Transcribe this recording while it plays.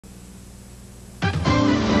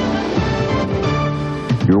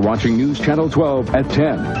You're watching News Channel 12 at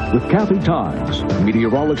 10 with Kathy Times,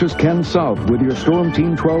 meteorologist Ken South with your Storm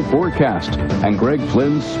Team 12 forecast, and Greg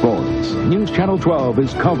Flynn's sports. News Channel 12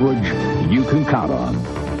 is coverage you can count on.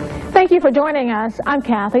 Thank you for joining us. I'm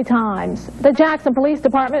Kathy Times. The Jackson Police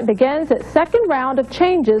Department begins its second round of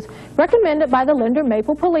changes recommended by the Linder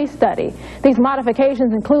Maple Police Study. These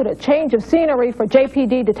modifications include a change of scenery for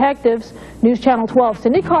JPD detectives. News Channel 12's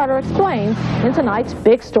Cindy Carter explains in tonight's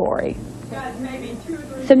big story.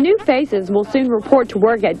 Some new faces will soon report to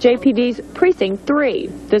work at JPD's Precinct 3.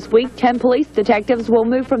 This week, 10 police detectives will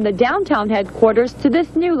move from the downtown headquarters to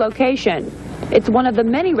this new location. It's one of the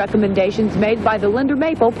many recommendations made by the Linder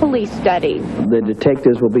Maple Police Study. The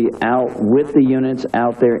detectives will be out with the units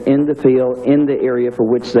out there in the field, in the area for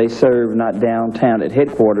which they serve, not downtown at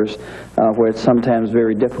headquarters, where it's sometimes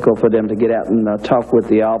very difficult for them to get out and talk with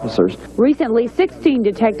the officers. Recently, 16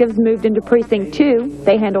 detectives moved into Precinct 2.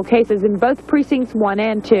 They handle cases in both Precincts 1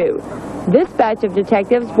 and 2. This batch of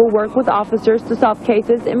detectives will work with officers to solve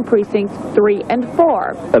cases in Precincts 3 and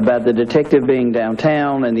 4. About the detective being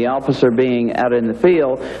downtown and the officer being out in the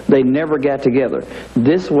field, they never got together.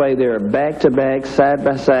 This way they're back-to-back,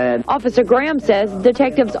 side-by-side. Officer Graham says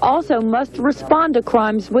detectives also must respond to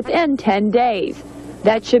crimes within 10 days.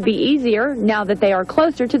 That should be easier now that they are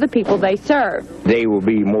closer to the people they serve. They will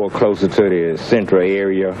be more closer to the central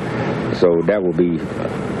area, so that will be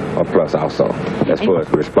a plus also, as far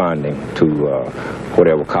as responding to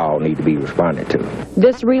whatever call need to be responded to.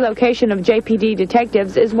 This relocation of JPD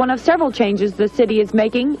detectives is one of several changes the city is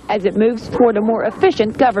making as it moves toward a more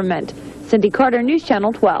efficient government. Cindy Carter, News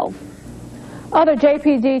Channel 12. Other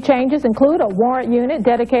JPD changes include a warrant unit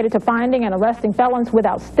dedicated to finding and arresting felons with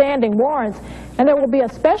outstanding warrants, and there will be a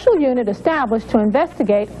special unit established to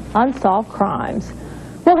investigate unsolved crimes.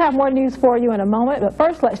 We'll have more news for you in a moment, but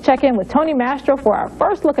first let's check in with Tony Mastro for our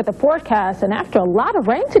first look at the forecast. And after a lot of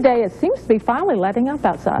rain today, it seems to be finally letting up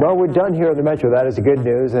outside. Well, we're done here in the metro. That is the good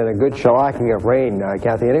news, and a good shellacking of rain.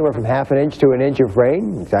 Kathy, anywhere from half an inch to an inch of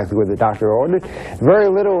rain, exactly what the doctor ordered. Very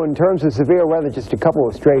little in terms of severe weather, just a couple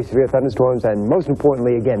of stray severe thunderstorms, and most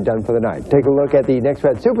importantly, again, done for the night. Take a look at the Next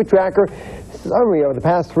Red Super Tracker. Summary over the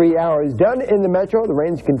past 3 hours. Done in the metro. The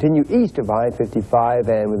rains continue east of I-55,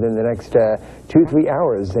 and within the next 2-3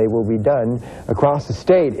 hours, they will be done across the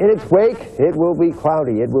state. In its wake, it will be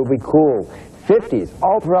cloudy. It will be cool. 50s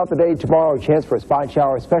all throughout the day tomorrow. Chance for a spot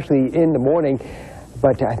shower, especially in the morning.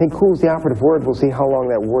 But I think cool is the operative word. We'll see how long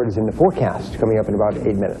that word is in the forecast coming up in about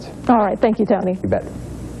 8 minutes. All right. Thank you, Tony. You bet.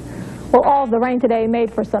 Well, all of the rain today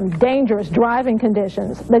made for some dangerous driving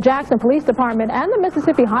conditions. The Jackson Police Department and the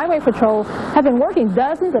Mississippi Highway Patrol have been working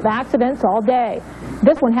dozens of accidents all day.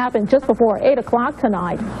 This one happened just before 8 o'clock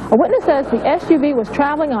tonight. A witness says the SUV was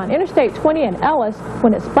traveling on Interstate 20 in Ellis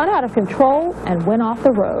when it spun out of control and went off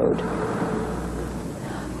the road.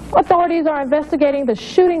 Authorities are investigating the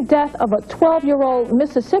shooting death of a 12-year-old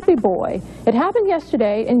Mississippi boy. It happened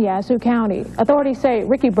yesterday in Yazoo County. Authorities say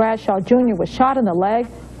Ricky Bradshaw Jr. was shot in the leg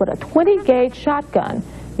with a 20-gauge shotgun.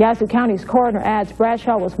 Yazoo County's coroner adds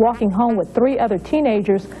Bradshaw was walking home with 3 other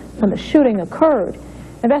teenagers when the shooting occurred.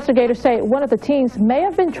 Investigators say one of the teens may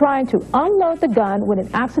have been trying to unload the gun when it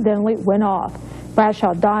accidentally went off.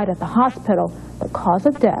 Bradshaw died at the hospital. The cause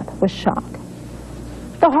of death was shock.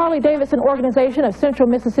 The Harley-Davidson organization of Central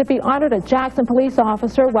Mississippi honored a Jackson police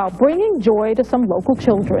officer while bringing joy to some local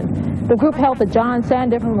children. The group held the John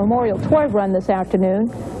Sandiffer Memorial Toy Run this afternoon.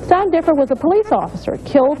 Sandiffer was a police officer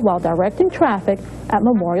killed while directing traffic at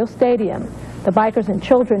Memorial Stadium. The bikers and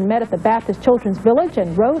children met at the Baptist Children's Village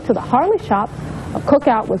and rode to the Harley shop. A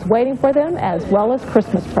cookout was waiting for them, as well as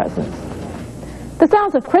Christmas presents. The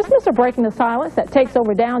sounds of Christmas are breaking the silence that takes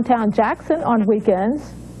over downtown Jackson on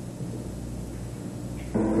weekends.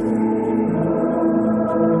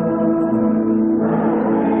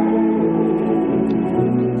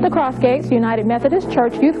 The Crossgates United Methodist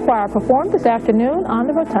Church Youth Choir performed this afternoon on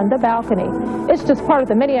the Rotunda balcony. It's just part of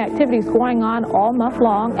the many activities going on all month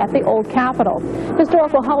long at the Old Capitol.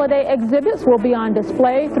 Historical holiday exhibits will be on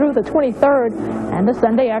display through the 23rd, and the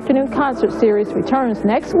Sunday afternoon concert series returns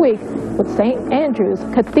next week with St. Andrew's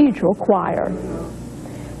Cathedral Choir.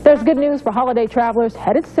 There's good news for holiday travelers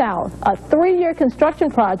headed south. A 3-year construction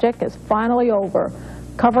project is finally over,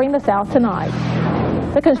 covering the South tonight.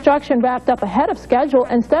 The construction wrapped up ahead of schedule.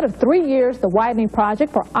 Instead of 3 years, the widening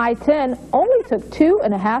project for I-10 only took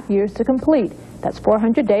 2.5 years to complete. That's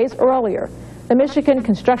 400 days earlier. The Michigan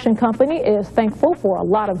Construction Company is thankful for a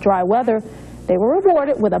lot of dry weather. They were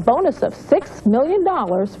rewarded with a bonus of $6 million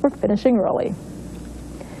for finishing early.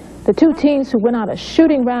 The 2 teens who went on a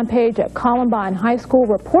shooting rampage at Columbine High School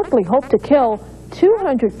reportedly hope to kill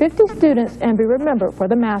 250 students and be remembered for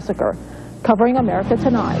the massacre. covering America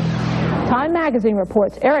Tonight. Time magazine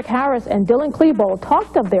reports Eric Harris and Dylan Klebold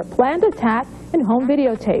talked of their planned attack in home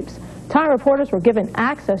videotapes. Time reporters were given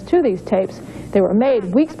access to these tapes. They were made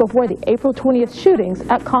weeks before the April 20th shootings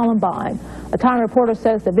at Columbine. A Time reporter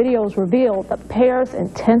says the videos reveal the pair's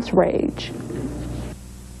intense rage.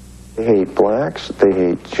 They hate blacks, they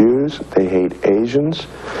hate Jews, they hate Asians,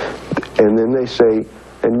 and then they say,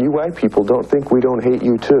 and you white people don't think we don't hate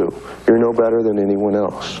you too. You're no better than anyone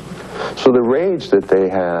else. So the rage that they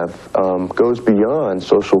have goes beyond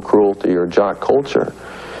social cruelty or jock culture.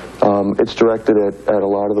 It's directed at a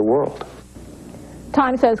lot of the world.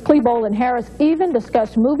 Time says Klebold and Harris even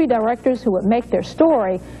discussed movie directors who would make their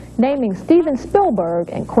story, naming Steven Spielberg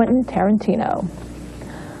and Quentin Tarantino.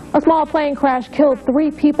 A small plane crash killed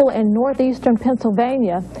 3 people in northeastern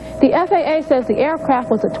Pennsylvania. The FAA says the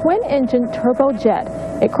aircraft was a twin-engine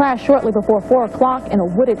turbojet. It crashed shortly before 4 o'clock in a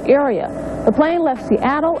wooded area. The plane left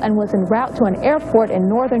Seattle and was en route to an airport in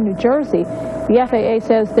northern New Jersey. The FAA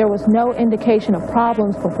says there was no indication of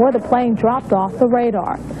problems before the plane dropped off the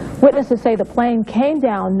radar. Witnesses say the plane came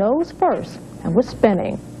down nose first and was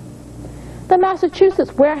spinning. The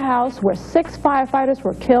Massachusetts warehouse where 6 firefighters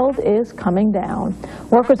were killed is coming down.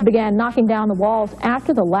 Workers began knocking down the walls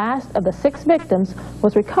after the last of the 6 victims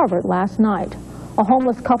was recovered last night. A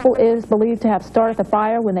homeless couple is believed to have started the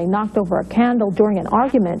fire when they knocked over a candle during an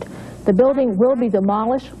argument. The building will be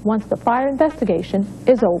demolished once the fire investigation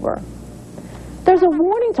is over. There's a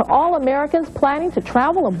warning to all Americans planning to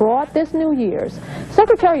travel abroad this New Year's.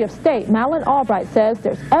 Secretary of State Madeleine Albright says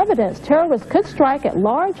there's evidence terrorists could strike at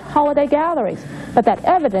large holiday gatherings, but that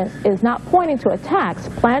evidence is not pointing to attacks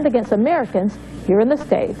planned against Americans here in the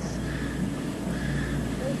States.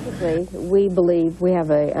 Basically, we believe we have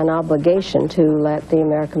an obligation to let the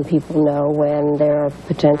American people know when there are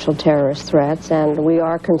potential terrorist threats, and we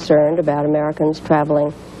are concerned about Americans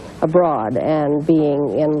traveling abroad and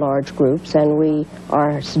being in large groups, and we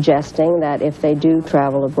are suggesting that if they do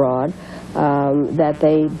travel abroad, that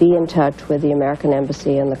they be in touch with the American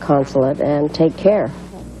Embassy and the consulate and take care.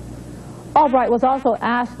 Albright was also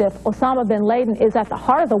asked if Osama bin Laden is at the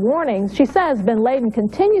heart of the warnings. She says bin Laden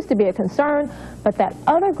continues to be a concern, but that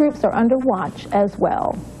other groups are under watch as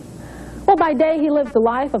well. Well, by day, he lives the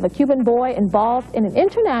life of a Cuban boy involved in an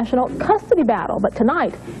international custody battle. But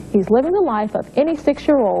tonight, he's living the life of any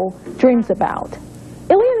 6-year-old dreams about.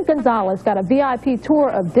 Elian Gonzalez got a VIP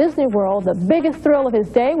tour of Disney World. The biggest thrill of his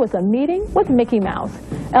day was a meeting with Mickey Mouse.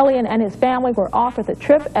 Elian and his family were offered the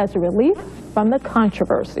trip as a relief from the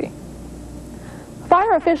controversy.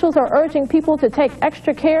 Fire officials are urging people to take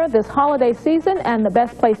extra care this holiday season, and the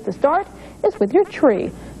best place to start is with your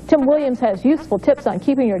tree. Tim Williams has useful tips on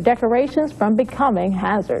keeping your decorations from becoming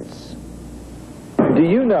hazards. Do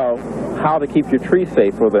you know how to keep your tree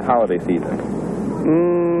safe for the holiday season?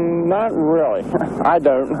 Not really. I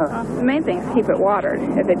don't. The main thing is keep it watered.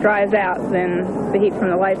 If it dries out, then the heat from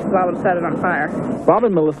the lights is liable to set it on fire. Bob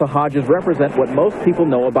and Melissa Hodges represent what most people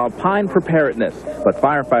know about pine preparedness, but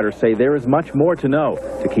firefighters say there is much more to know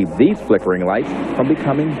to keep these flickering lights from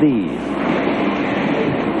becoming these.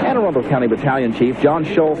 Anne Arundel County Battalion Chief John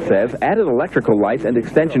Scholl says added electrical lights and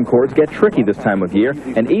extension cords get tricky this time of year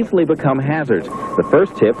and easily become hazards. The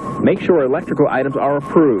first tip, make sure electrical items are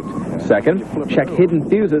approved. Second, check hidden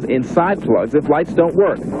fuses inside plugs if lights don't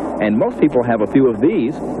work. And most people have a few of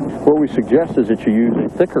these. What we suggest is that you use a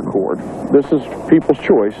thicker cord. This is people's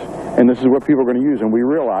choice, and this is what people are going to use, and we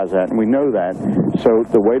realize that, and we know that. So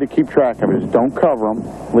the way to keep track of it is don't cover them,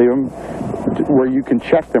 leave them where you can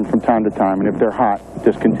check them from time to time, and if they're hot,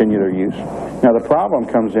 discontinue their use. Now the problem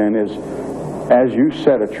comes in is, as you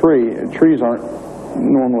set a tree, trees aren't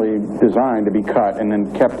normally designed to be cut and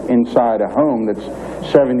then kept inside a home that's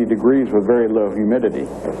 70 degrees with very low humidity.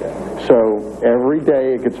 So every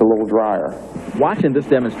day it gets a little drier. Watch in this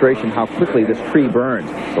demonstration how quickly this tree burns.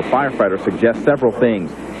 So firefighters suggest several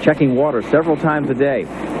things. Checking water several times a day,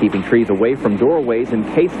 keeping trees away from doorways in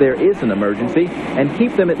case there is an emergency, and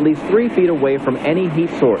keep them at least 3 feet away from any heat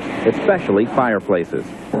source, especially fireplaces.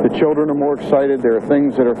 The children are more excited. There are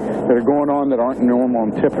things that are going on that aren't normal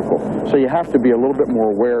and typical. So you have to be a little bit more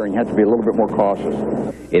aware, and you have to be a little bit more cautious.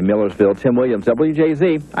 In Millersville, Tim Williams,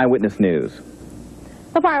 WJZ, Eyewitness News.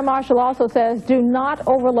 The fire marshal also says do not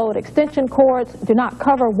overload extension cords, do not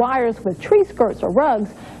cover wires with tree skirts or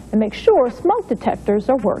rugs, and make sure smoke detectors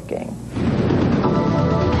are working.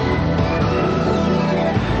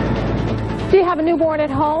 Do you have a newborn at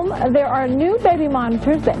home? There are new baby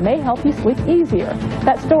monitors that may help you sleep easier.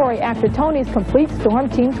 That story after Tony's complete Storm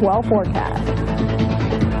Team 12 forecast.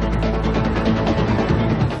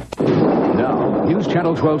 Now, News Channel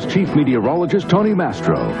Channel 12's Chief Meteorologist, Tony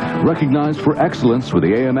Mastro, recognized for excellence with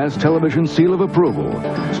the AMS Television Seal of Approval.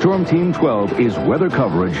 Storm Team 12 is weather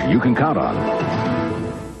coverage you can count on.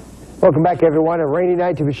 Welcome back, everyone. A rainy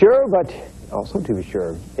night to be sure, but also to be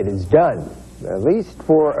sure it is done, at least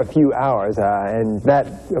for a few hours, and that,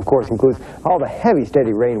 of course, includes all the heavy,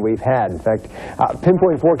 steady rain we've had. In fact,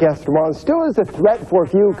 pinpoint forecast tomorrow still is a threat for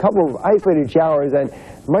a couple of isolated showers and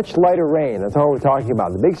much lighter rain. That's all we're talking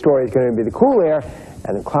about. The big story is going to be the cool air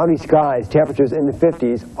and the cloudy skies, temperatures in the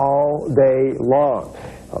 50s all day long.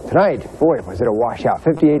 Well, tonight, boy, was it a washout.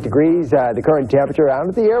 58 degrees, the current temperature out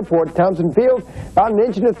at the airport at Thompson Field, about 1 1/3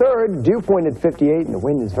 inches, dew point at 58, and the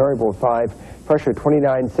wind is variable at 5. Pressure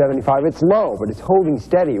 29.75. It's low, but it's holding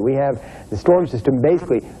steady. We have the storm system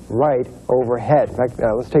basically right overhead. In fact,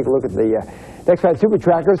 let's take a look at the NextPad Super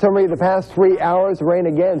Tracker. Summary of the past 3 hours. Rain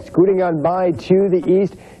again scooting on by to the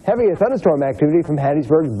east. Heavy thunderstorm activity from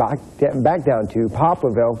Hattiesburg back down to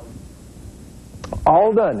Poplarville.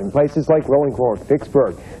 All done in places like Rolling Fork,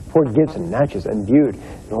 Vicksburg, Port Gibson, Natchez, and Butte.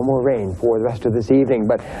 No more rain for the rest of this evening.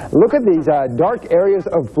 But look at these dark areas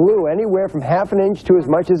of blue, anywhere from 1/2 inch to as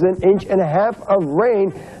much as 1.5 inches of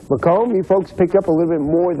rain. Macomb, you folks picked up a little bit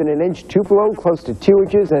more than 1 inch. Tupelo, close to 2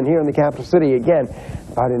 inches. And here in the capital city, again,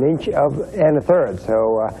 about 1 1/3 inches.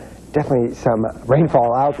 So definitely some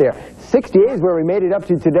rainfall out there. 68 is where we made it up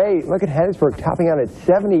to today. Look at Hattiesburg topping out at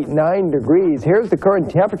 79 degrees. Here's the current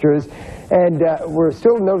temperatures, and we're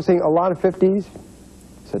still noticing a lot of 50s.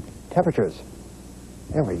 So temperatures.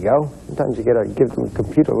 There we go. Sometimes you got to give the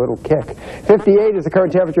computer a little kick. 58 is the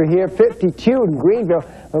current temperature here. 52 in Greenville.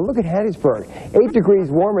 Now look at Hattiesburg. 8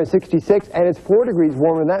 degrees warmer at 66, and it's 4 degrees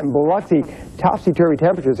warmer than that in Biloxi. Topsy-turvy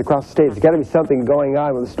temperatures across the state. There's got to be something going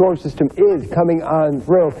on when the storm system is coming on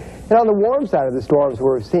through. And on the warm side of the storms,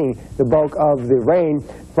 we're seeing the bulk of the rain.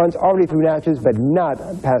 Fronts already through Natchez, but not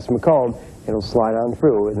past Macomb. It'll slide on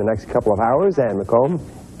through in the next couple of hours, and Macomb,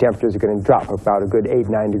 temperatures are going to drop about a good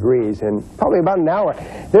 8-9 degrees in probably about an hour.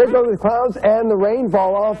 There go the clouds and the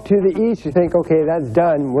rainfall off to the east. You think, okay, that's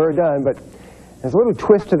done, we're done, but there's a little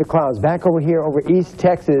twist to the clouds. Back over here over East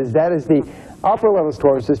Texas, that is the upper level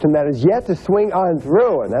storm system that is yet to swing on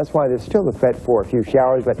through, and that's why there's still a threat for a few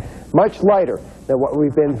showers, but much lighter than what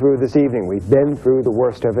we've been through this evening. We've been through the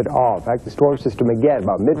worst of it all. In fact, the storm system again,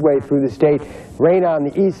 about midway through the state, rain on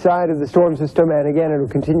the east side of the storm system, and again, it'll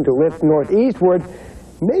continue to lift northeastward.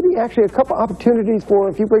 Maybe actually a couple opportunities for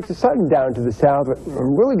a few breaks of sun down to the south, but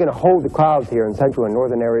we're really going to hold the clouds here in central and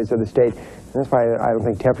northern areas of the state. And that's why I don't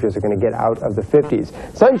think temperatures are going to get out of the 50s.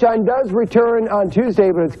 Sunshine does return on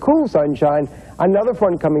Tuesday, but it's cool sunshine. Another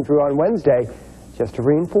front coming through on Wednesday, just to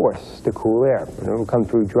reinforce the cool air. And it will come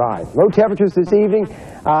through dry. Low temperatures this evening,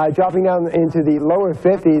 dropping down into the lower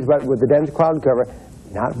 50s, but with the dense cloud cover,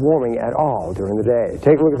 not warming at all during the day.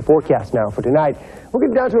 Take a look at the forecast now for tonight. We'll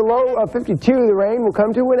get down to a low of 52. The rain will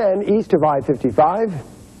come to an end east of I-55.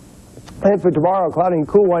 And for tomorrow, a cloudy and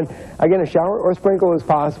cool one. Again, a shower or sprinkle is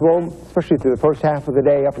possible, especially through the first half of the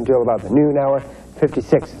day up until about the noon hour.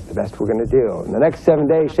 56 is the best we're going to do. And the next 7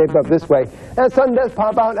 days shape up this way. And the sun does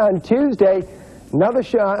pop out on Tuesday.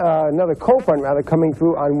 Another cold front rather coming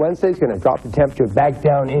through on Wednesday is going to drop the temperature back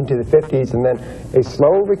down into the 50s, and then a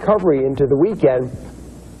slow recovery into the weekend.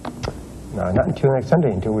 No, not until next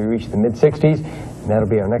Sunday, until we reach the mid-60s, and that'll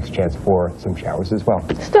be our next chance for some showers as well.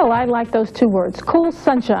 Still, I like those two words, cool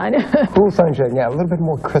sunshine. Cool sunshine, yeah, a little bit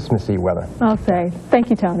more Christmassy weather. I'll say. Thank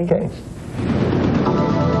you, Tony. Okay.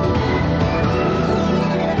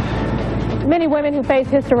 Many women who face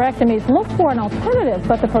hysterectomies look for an alternative,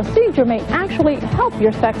 but the procedure may actually help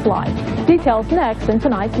your sex life. Details next in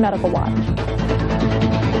tonight's Medical Watch.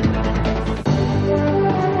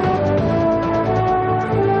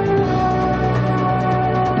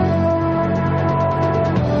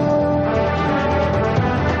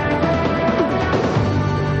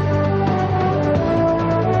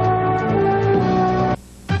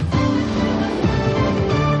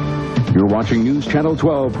 You're watching News Channel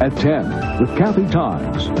 12 at 10 with Kathy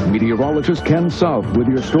Times, meteorologist Ken South with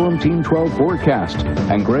your Storm Team 12 forecast,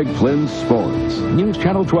 and Greg Flynn's sports. News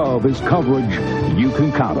Channel 12 is coverage you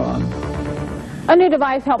can count on. A new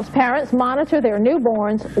device helps parents monitor their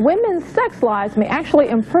newborns. Women's sex lives may actually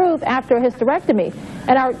improve after a hysterectomy,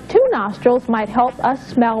 and our two nostrils might help us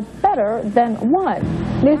smell better than one.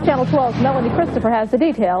 News Channel 12's Melanie Christopher has the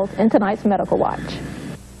details in tonight's Medical Watch.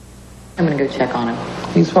 I'm going to go check on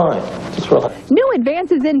him. He's fine. Just relax. New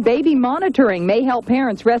advances in baby monitoring may help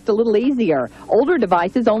parents rest a little easier. Older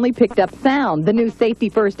devices only picked up sound. The new Safety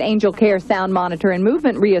First Angel Care Sound Monitor and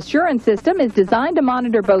Movement Reassurance System is designed to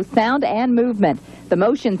monitor both sound and movement. The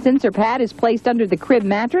motion sensor pad is placed under the crib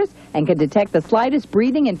mattress and can detect the slightest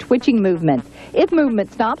breathing and twitching movements. If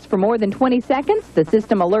movement stops for more than 20 seconds, the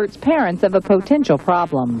system alerts parents of a potential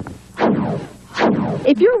problem.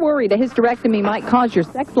 If you're worried a hysterectomy might cause your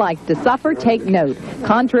sex life to suffer, take note.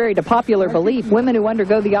 Contrary to popular belief, women who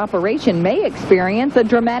undergo the operation may experience a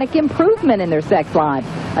dramatic improvement in their sex lives.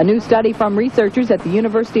 A new study from researchers at the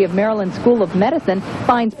University of Maryland School of Medicine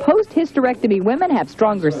finds post-hysterectomy women have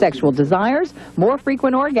stronger sexual desires, more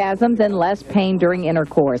frequent orgasms, and less pain during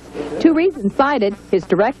intercourse. Two reasons cited: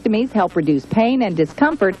 hysterectomies help reduce pain and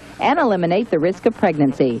discomfort and eliminate the risk of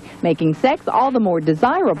pregnancy, making sex all the more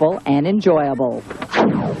desirable and enjoyable.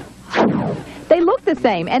 They look the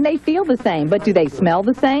same and they feel the same, but do they smell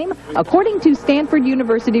the same? According to Stanford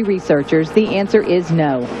University researchers, the answer is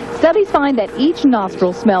no. Studies find that each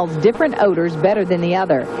nostril smells different odors better than the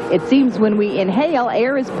other. It seems when we inhale,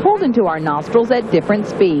 air is pulled into our nostrils at different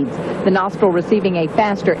speeds. The nostril receiving a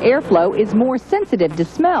faster airflow is more sensitive to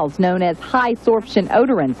smells known as high-sorption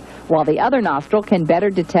odorants, while the other nostril can better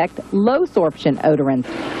detect low-sorption odorants.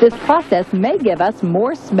 This process may give us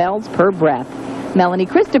more smells per breath. Melanie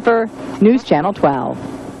Christopher, News Channel 12.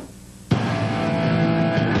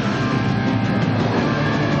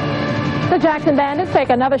 The Jackson Bandits take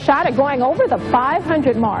another shot at going over the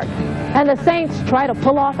 500 mark. And the Saints try to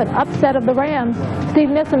pull off an upset of the Rams. Steve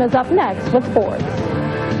Nissom is up next with sports.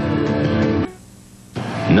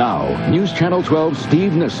 Now, News Channel 12's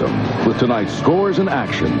Steve Nissom with tonight's scores and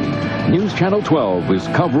action. News Channel 12 is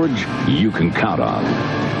coverage you can count on.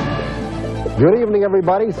 Good evening,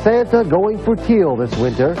 everybody. Santa going for teal this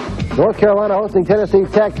winter. North Carolina hosting Tennessee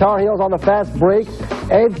Tech. Tar Heels on the fast break.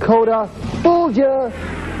 Ed Cota fooled ya.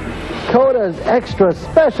 Cota's extra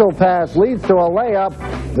special pass leads to a layup.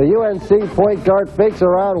 The UNC point guard fakes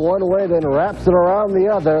around one way, then wraps it around the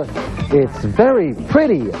other. It's very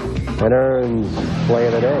pretty and earns play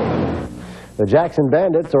of the day. The Jackson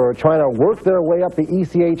Bandits are trying to work their way up the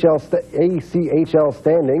ACHL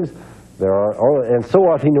standings. And so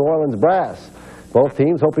are the New Orleans Brass. Both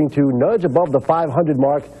teams hoping to nudge above the 500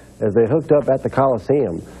 mark as they hooked up at the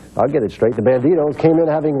Coliseum. I'll get it straight. The Banditos came in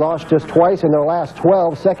having lost just twice in their last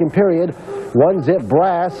 12, second period. 1-zip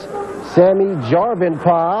Brass. Sammy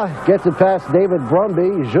Jarvinpa gets it past David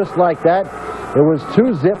Brumby just like that. It was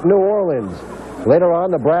 2-zip New Orleans. Later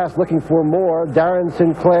on, the Brass looking for more. Darren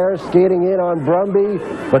Sinclair skating in on Brumby,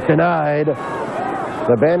 but denied.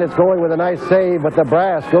 The Bandits going with a nice save, but the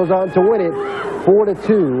Brass goes on to win it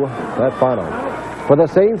 4-2, that final. For the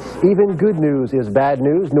Saints, even good news is bad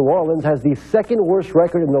news. New Orleans has the second worst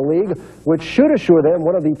record in the league, which should assure them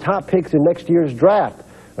one of the top picks in next year's draft.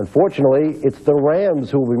 Unfortunately, it's the Rams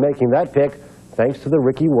who will be making that pick, thanks to the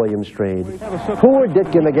Ricky Williams trade. Poor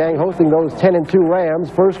Dick and the gang hosting those 10-2 Rams.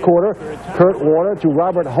 First quarter, Kurt Warner to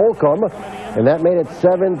Robert Holcomb, and that made it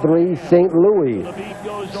 7-3 St. Louis.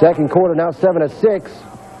 Second quarter, now 7-6.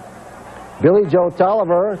 Billy Joe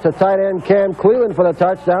Tolliver to tight end Cam Cleland for the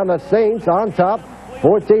touchdown. The Saints on top,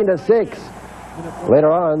 14-6.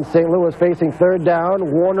 Later on, St. Louis facing third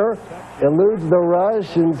down. Warner eludes the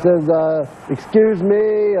rush and says, excuse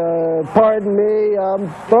me, pardon me, I'm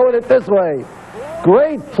throwing it this way.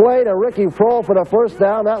 Great play to Ricky Prohl for the first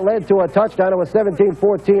down. That led to a touchdown. It was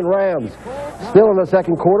 17-14 Rams. Still in the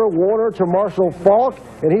second quarter, Warner to Marshall Faulk,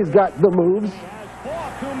 and he's got the moves.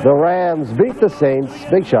 The Rams beat the Saints,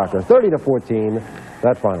 big shocker, 30-14,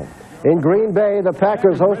 that final. In Green Bay, the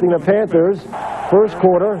Packers hosting the Panthers. First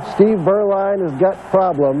quarter, Steve Berline has got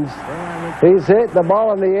problems. He's hit the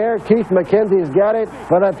ball in the air. Keith McKenzie's got it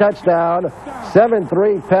for a touchdown.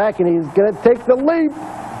 7-3 Pack, and he's going to take the leap.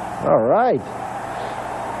 All right.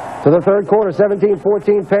 To the third quarter,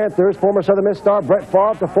 17-14 Panthers. Former Southern Miss star Brett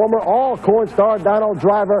Favre to former All-Corn star Donald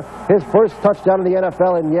Driver. His first touchdown in the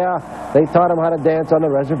NFL, and yeah, they taught him how to dance on the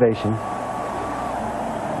reservation.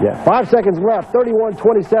 Yeah, 5 seconds left,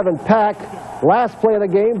 31-27 Pack. Last play of the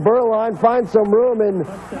game, Berline finds some room, and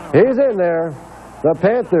he's in there. The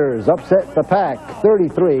Panthers upset the Pack,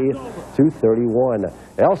 33-31.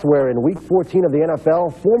 Elsewhere in Week 14 of the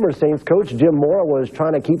NFL, former Saints coach Jim Mora was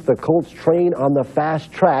trying to keep the Colts train on the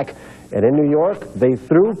fast track. And in New York, they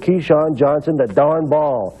threw Keyshawn Johnson the darn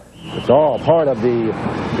ball. It's all part of the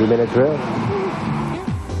 2-minute drill.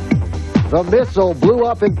 The missile blew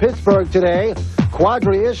up in Pittsburgh today.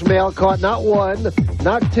 Quadri Ishmael caught not one,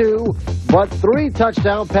 not two, but 3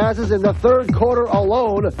 touchdown passes in the third quarter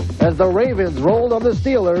alone as the Ravens rolled on the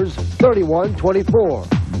Steelers 31-24.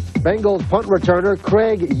 Bengals punt returner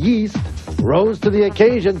Craig Yeast rose to the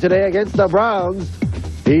occasion today against the Browns.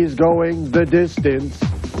 He's going the distance.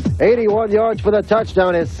 81 yards for the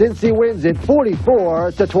touchdown as Cincy wins it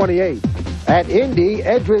 44-28. At Indy,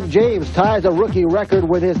 Edgerrin James ties a rookie record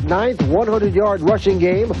with his 9th 100-yard rushing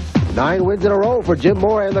game. 9 wins in a row for Jim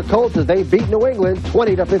Mora and the Colts as they beat New England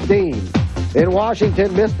 20-15. In Washington,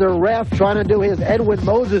 Mr. Ref trying to do his Edwin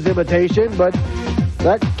Moses imitation, but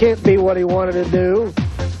that can't be what he wanted to do.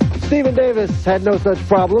 Stephen Davis had no such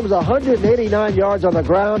problems. 189 yards on the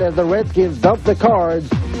ground as the Redskins dumped the Cards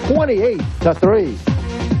 28-3.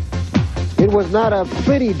 It was not a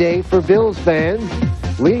pretty day for Bills fans,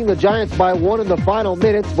 leading the Giants by 1 in the final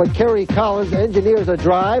minutes, but Kerry Collins engineers a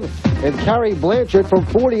drive, and Carrie Blanchard from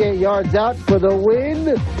 48 yards out for the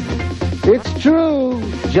win. It's true.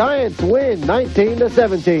 Giants win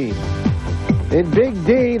 19-17. In Big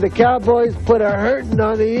D, the Cowboys put a hurting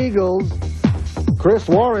on the Eagles. Chris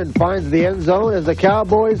Warren finds the end zone as the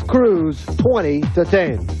Cowboys cruise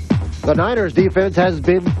 20-10. The Niners defense has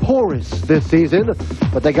been porous this season,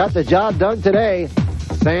 but they got the job done today.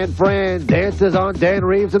 San Fran dances on Dan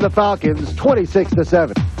Reeves and the Falcons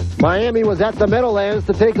 26-7. Miami was at the Meadowlands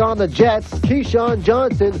to take on the Jets. Keyshawn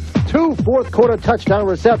Johnson, 2 fourth-quarter touchdown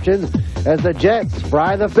receptions as the Jets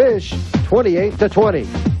fry the fish 28-20.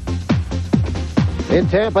 In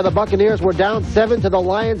Tampa, the Buccaneers were down 7 to the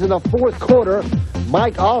Lions in the fourth quarter.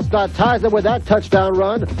 Mike Allstott ties them with that touchdown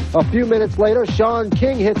run. A few minutes later, Sean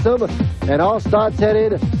King hits them, and Allstott's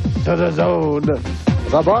headed to the zone.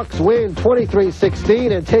 The Bucs win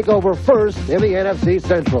 23-16 and take over first in the NFC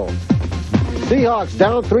Central. Seahawks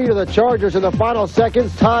down 3 to the Chargers in the final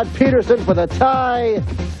seconds. Todd Peterson for the tie.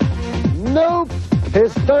 Nope.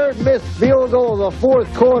 His 3rd missed field goal of the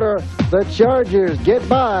fourth quarter. The Chargers get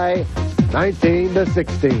by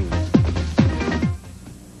 19-16.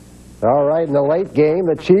 All right, in the late game,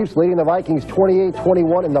 the Chiefs leading the Vikings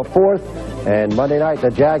 28-21 in the fourth. And Monday night, the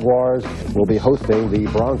Jaguars will be hosting the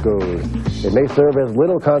Broncos. It may serve as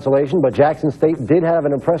little consolation, but Jackson State did have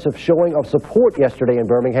an impressive showing of support yesterday in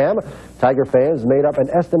Birmingham. Tiger fans made up an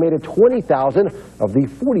estimated 20,000 of the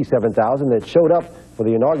 47,000 that showed up for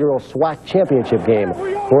the inaugural SWAC championship game.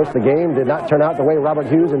 Of course, the game did not turn out the way Robert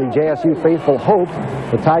Hughes and the JSU faithful hoped.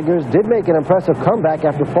 The Tigers did make an impressive comeback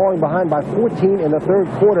after falling behind by 14 in the third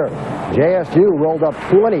quarter. JSU rolled up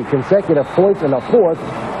 20 consecutive points in the fourth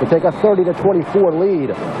to take a 30-24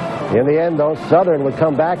 lead. In the end, though, Southern would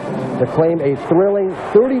come back to claim a thrilling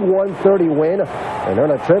 31-30 win and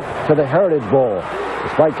earn a trip to the Heritage Bowl.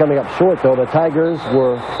 Despite coming up short, though, the Tigers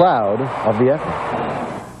were proud of the effort.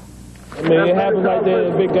 I mean, it happens like that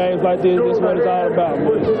in big games like this. This is what it's all about.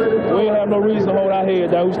 We ain't have no reason to hold our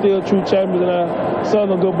head down. We still true champions in our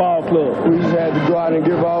Southern good ball club. We just had to go out and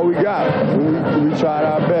give all we got. We tried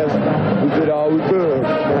our best. We did all we could.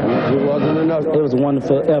 It wasn't enough. It was a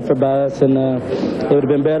wonderful effort by us, and it would have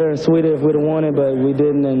been better and sweeter if we'd have won it, but we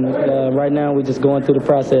didn't, and right now we're just going through the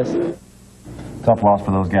process. Tough loss for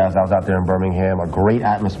those guys. I was out there in Birmingham. A great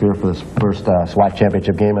atmosphere for this first SWAC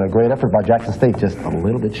championship game, and a great effort by Jackson State, just a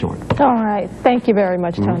little bit short. All right. Thank you very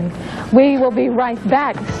much, Tony. We will be right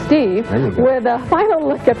back, Steve, with a final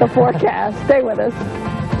look at the forecast. Stay with us.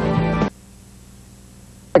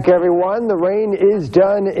 Back, everyone. The rain is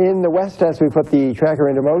done in the west as we put the tracker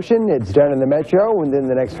into motion. It's done in the metro, and then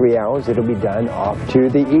the next 3 hours it'll be done off to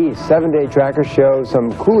the east. 7-day tracker shows some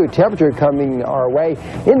cooler temperature coming our way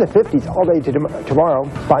in the 50s all day tomorrow.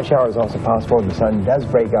 Spot showers also possible. The sun does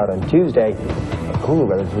break out on Tuesday. Cooler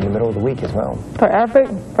weather through the middle of the week as well. For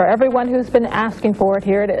everyone who's been asking for it,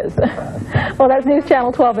 here it is. Well, that's News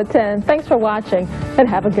Channel 12 at 10. Thanks for watching, and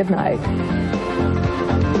have a good night.